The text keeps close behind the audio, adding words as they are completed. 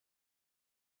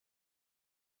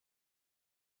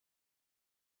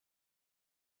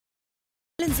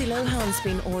Lindsay Lohan's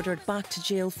been ordered back to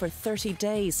jail for 30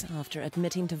 days after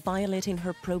admitting to violating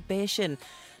her probation.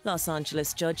 Los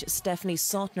Angeles judge Stephanie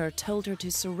Sautner told her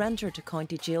to surrender to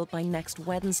county jail by next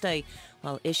Wednesday,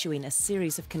 while issuing a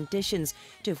series of conditions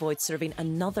to avoid serving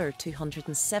another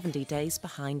 270 days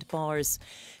behind bars.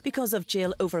 Because of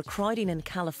jail overcrowding in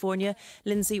California,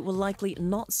 Lindsay will likely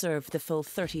not serve the full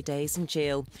 30 days in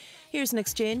jail. Here's an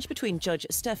exchange between Judge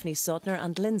Stephanie Sautner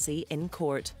and Lindsay in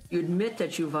court. You admit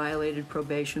that you violated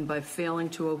probation by failing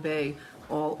to obey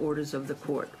all orders of the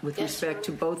court with respect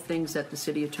to both things that the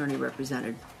city attorney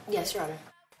represented. Yes, Your Honor.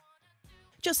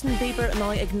 Justin Bieber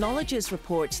now acknowledges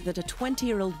reports that a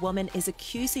 20-year-old woman is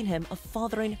accusing him of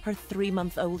fathering her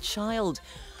 3-month-old child.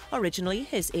 Originally,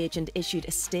 his agent issued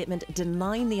a statement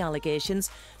denying the allegations,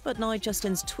 but now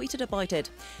Justin's tweeted about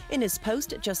it. In his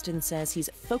post, Justin says he's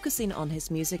focusing on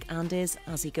his music and is,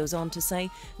 as he goes on to say,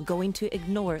 going to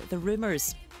ignore the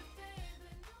rumours.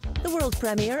 The world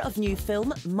premiere of new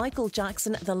film Michael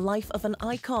Jackson, The Life of an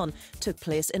Icon took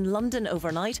place in London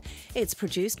overnight. It's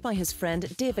produced by his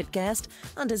friend David Guest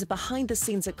and is a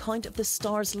behind-the-scenes account of the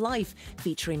star's life,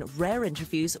 featuring rare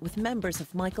interviews with members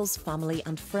of Michael's family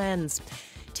and friends.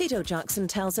 Tito Jackson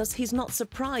tells us he's not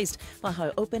surprised by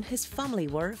how open his family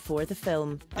were for the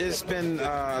film. It's been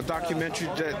a documentary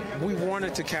that we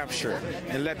wanted to capture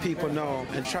and let people know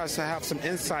and try to have some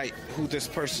insight who this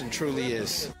person truly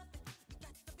is.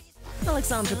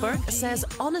 Alexandra Burke says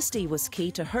honesty was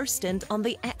key to her stint on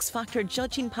the X Factor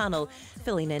judging panel,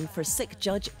 filling in for sick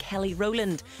judge Kelly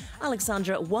Rowland.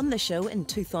 Alexandra won the show in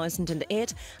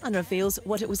 2008 and reveals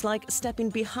what it was like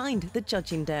stepping behind the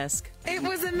judging desk. It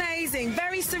was amazing,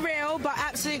 very surreal, but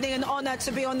absolutely an honour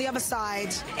to be on the other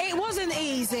side. It wasn't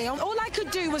easy. All I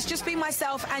could do was just be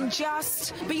myself and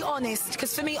just be honest,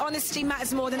 because for me, honesty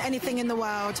matters more than anything in the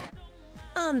world.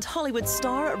 And Hollywood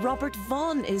star Robert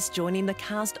Vaughn is joining the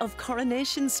cast of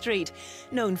Coronation Street.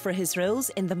 Known for his roles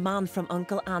in The Man from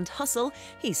U.N.C.L.E. and Hustle,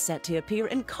 he's set to appear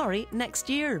in Corrie next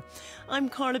year. I'm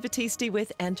Carla Battisti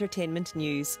with Entertainment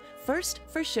News. First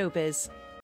for Showbiz.